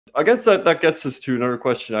I guess that gets us to another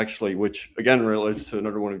question, actually, which again relates to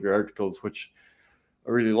another one of your articles, which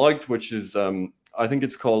I really liked, which is I think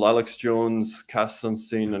it's called Alex Jones, Caste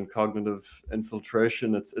Unseen, and Cognitive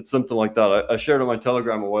Infiltration. It's something like that. I shared on my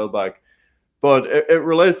Telegram a while back, but it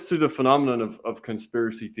relates to the phenomenon of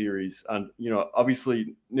conspiracy theories. And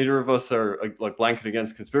obviously, neither of us are like blanket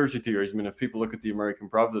against conspiracy theories. I mean, if people look at the American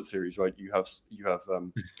Prophet series, right, you have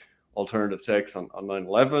alternative takes on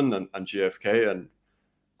 9/11 and JFK and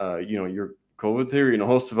your COVID theory and a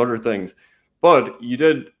host of other things. But you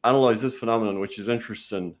did analyze this phenomenon, which is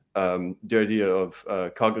interesting. The idea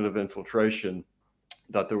of cognitive infiltration,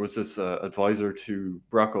 that there was this advisor to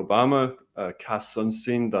Barack Obama, Cass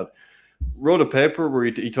Sunstein, that wrote a paper where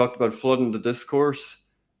he talked about flooding the discourse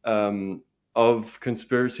of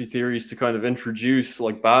conspiracy theories to kind of introduce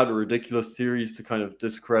like bad or ridiculous theories to kind of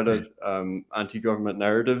discredit anti-government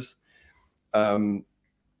narratives.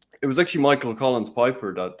 It was actually Michael Collins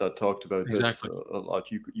Piper that talked about this a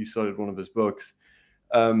lot. You cited one of his books.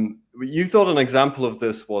 You thought an example of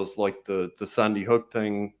this was like the Sandy Hook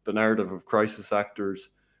thing, the narrative of crisis actors,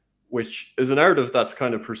 which is a narrative that's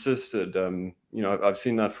kind of persisted. I've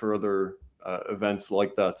seen that for other events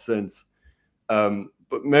like that since.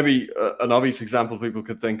 But maybe an obvious example people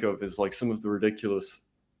could think of is like some of the ridiculous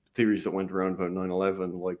theories that went around about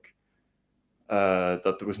 9/11, like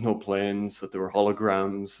that there was no planes, that there were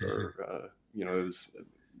holograms, or it was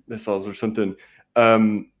missiles or something.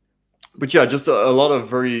 But yeah, just a lot of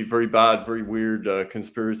very, very bad, very weird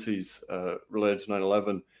conspiracies related to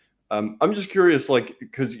 9/11. I'm just curious, like,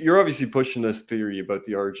 because you're obviously pushing this theory about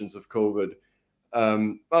the origins of COVID,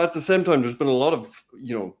 but at the same time, there's been a lot of,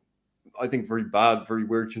 I think very bad, very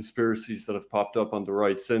weird conspiracies that have popped up on the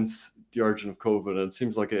right since the origin of COVID, and it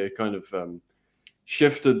seems like it kind of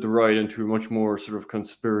shifted the right into a much more sort of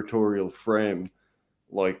conspiratorial frame.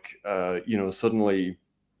 Like, suddenly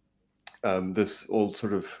this old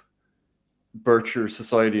sort of Bircher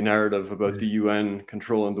Society narrative about the UN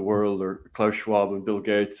controlling the world, or Klaus Schwab and Bill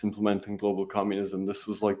Gates implementing global communism. This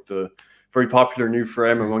was like the very popular new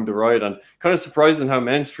frame among the right, and kind of surprising how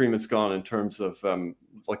mainstream it's gone in terms of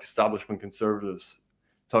like establishment conservatives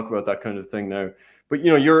talk about that kind of thing now. But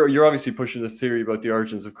you're obviously pushing this theory about the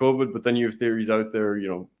origins of COVID, but then you have theories out there,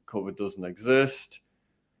 COVID doesn't exist.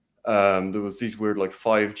 There was these weird like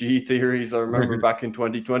 5G theories I remember back in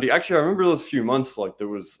 2020. Actually, I remember those few months, like it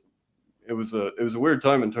was a weird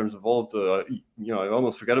time in terms of all of the I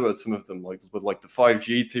almost forget about some of them, like with like the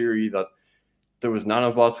 5G theory that there was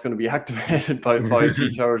nanobots going to be activated by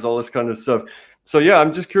 5G towers, all this kind of stuff. So yeah,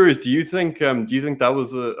 I'm just curious, do you think that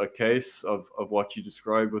was a case of what you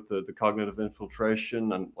described with the cognitive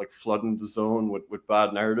infiltration and like flooding the zone with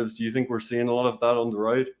bad narratives? Do you think we're seeing a lot of that on the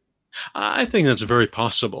right? I think that's very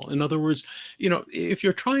possible. In other words, if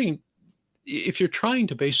you're trying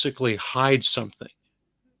to basically hide something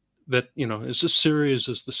that, is as serious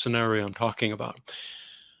as the scenario I'm talking about,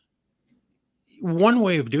 one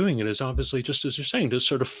way of doing it is obviously, just as you're saying, to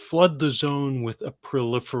sort of flood the zone with a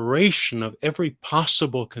proliferation of every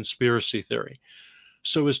possible conspiracy theory,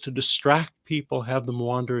 so as to distract people, have them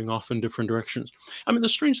wandering off in different directions. I mean, the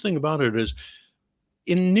strange thing about it is,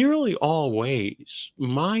 in nearly all ways,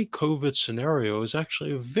 my COVID scenario is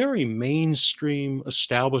actually a very mainstream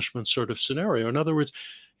establishment sort of scenario. In other words,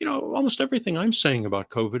 almost everything I'm saying about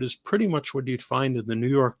COVID is pretty much what you'd find in the New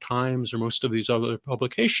York Times or most of these other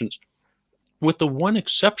publications, with the one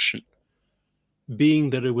exception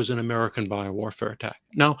being that it was an American biowarfare attack.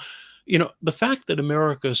 Now, the fact that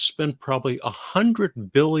America spent probably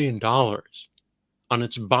 $100 billion on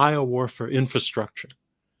its biowarfare infrastructure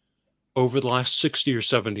over the last 60 or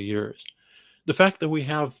 70 years, the fact that we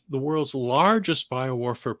have the world's largest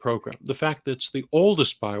biowarfare program, the fact that it's the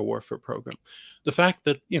oldest biowarfare program, the fact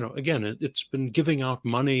that, again, it's been giving out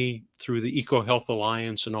money through the EcoHealth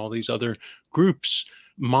Alliance and all these other groups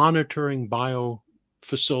monitoring bio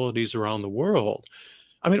facilities around the world.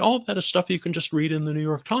 I mean, all of that is stuff you can just read in the New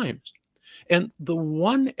York Times. And the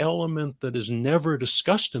one element that is never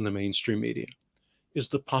discussed in the mainstream media is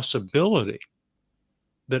the possibility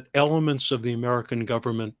that elements of the American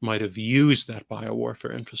government might have used that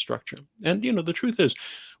biowarfare infrastructure. And, the truth is,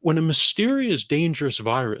 when a mysterious, dangerous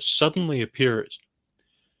virus suddenly appears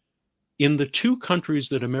in the two countries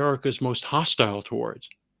that America is most hostile towards,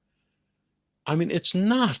 I mean, it's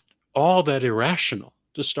not all that irrational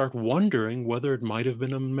to start wondering whether it might have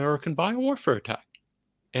been an American biowarfare attack.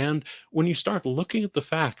 And when you start looking at the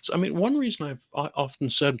facts, I mean, one reason I've often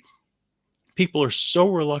said people are so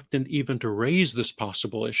reluctant even to raise this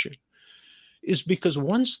possible issue is because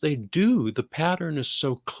once they do, the pattern is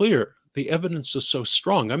so clear, the evidence is so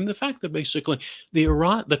strong. I mean, the fact that basically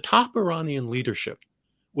the top Iranian leadership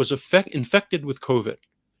was infected with COVID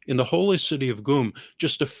in the holy city of Qum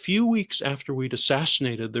just a few weeks after we'd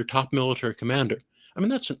assassinated their top military commander. I mean,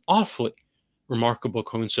 that's an awfully remarkable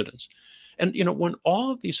coincidence. And, when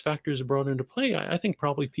all of these factors are brought into play, I think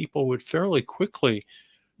probably people would fairly quickly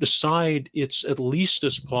decide it's at least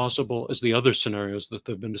as plausible as the other scenarios that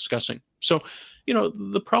they've been discussing. So,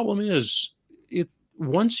 the problem is,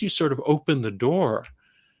 once you sort of open the door,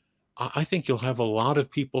 I think you'll have a lot of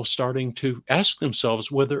people starting to ask themselves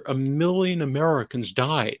whether 1 million Americans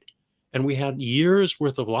died and we had years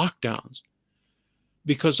worth of lockdowns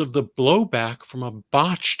because of the blowback from a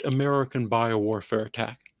botched American biowarfare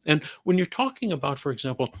attack. And when you're talking about, for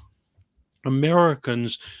example,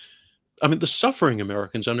 Americans, I mean, the suffering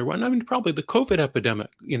Americans underwent, I mean, probably the COVID epidemic,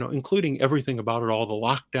 including everything about it, all the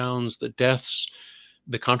lockdowns, the deaths,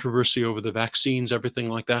 the controversy over the vaccines, everything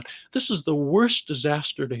like that. This is the worst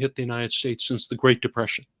disaster to hit the United States since the Great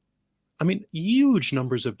Depression. I mean, huge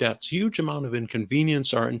numbers of deaths, huge amount of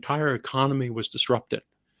inconvenience. Our entire economy was disrupted.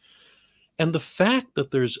 And the fact that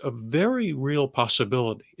there's a very real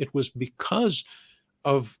possibility it was because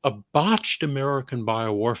of a botched American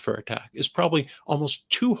biowarfare attack is probably almost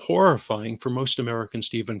too horrifying for most Americans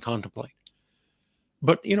to even contemplate.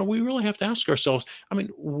 But, we really have to ask ourselves, I mean,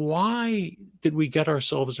 why did we get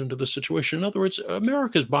ourselves into this situation? In other words,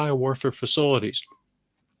 America's biowarfare facilities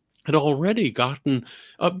had already gotten,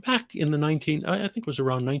 back in I think it was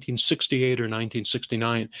around 1968 or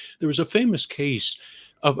 1969, there was a famous case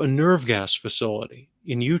of a nerve gas facility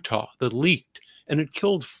in Utah that leaked, and it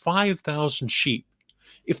killed 5,000 sheep.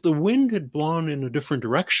 If the wind had blown in a different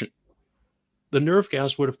direction, the nerve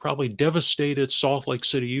gas would have probably devastated Salt Lake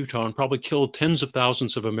City, Utah, and probably killed tens of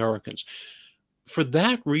thousands of Americans. For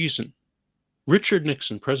that reason,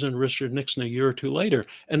 President Richard Nixon, a year or two later,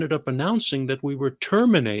 ended up announcing that we were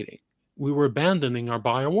abandoning our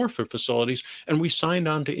biowarfare facilities, and we signed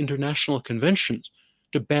on to international conventions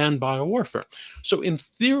to ban biowarfare. So in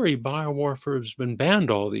theory, biowarfare has been banned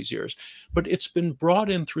all these years, but it's been brought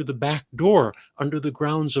in through the back door under the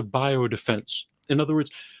grounds of biodefense. In other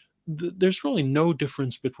words, there's really no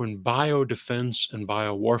difference between biodefense and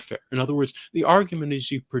biowarfare. In other words, the argument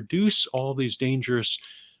is you produce all these dangerous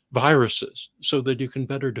viruses so that you can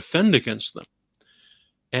better defend against them.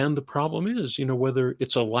 And the problem is, whether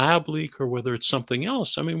it's a lab leak or whether it's something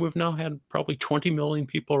else, I mean, we've now had probably 20 million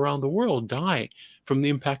people around the world die from the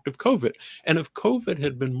impact of COVID. And if COVID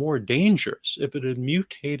had been more dangerous, if it had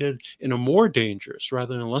mutated in a more dangerous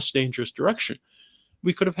rather than a less dangerous direction,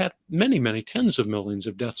 we could have had many, many tens of millions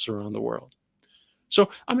of deaths around the world. So,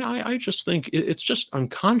 I mean, I just think it's just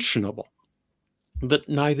unconscionable that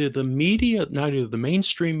neither the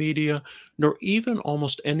mainstream media, nor even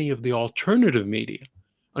almost any of the alternative media,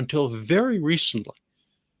 until very recently,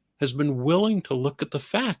 has been willing to look at the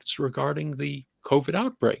facts regarding the COVID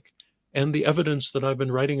outbreak and the evidence that I've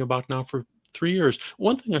been writing about now for 3 years.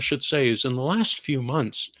 One thing I should say is in the last few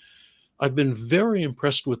months, I've been very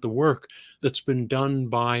impressed with the work that's been done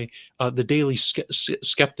by the Daily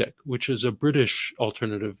Skeptic, which is a British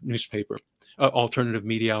alternative newspaper, alternative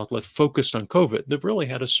media outlet focused on COVID. They've really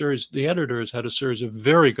had the editor has had a series of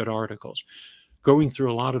very good articles going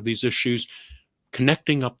through a lot of these issues,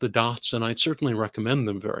 connecting up the dots, and I'd certainly recommend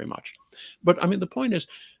them very much. But I mean, the point is,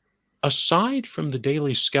 aside from the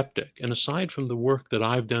Daily Skeptic and aside from the work that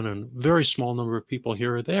I've done and a very small number of people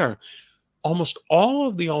here or there, almost all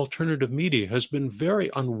of the alternative media has been very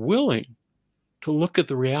unwilling to look at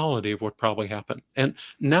the reality of what probably happened. And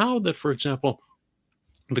now that, for example,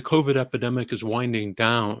 the COVID epidemic is winding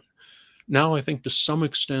down, now I think to some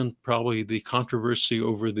extent probably the controversy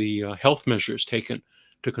over the health measures taken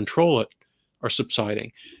to control it are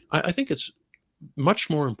subsiding. I think it's much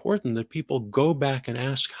more important that people go back and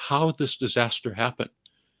ask how this disaster happened,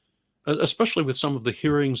 especially with some of the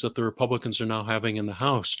hearings that the Republicans are now having in the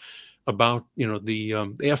House about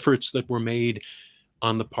the efforts that were made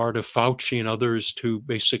on the part of Fauci and others to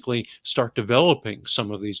basically start developing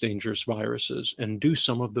some of these dangerous viruses and do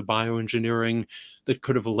some of the bioengineering that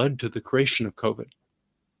could have led to the creation of COVID.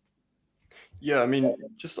 Yeah, I mean,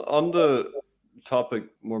 just on the topic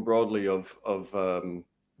more broadly of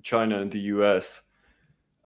China and the US,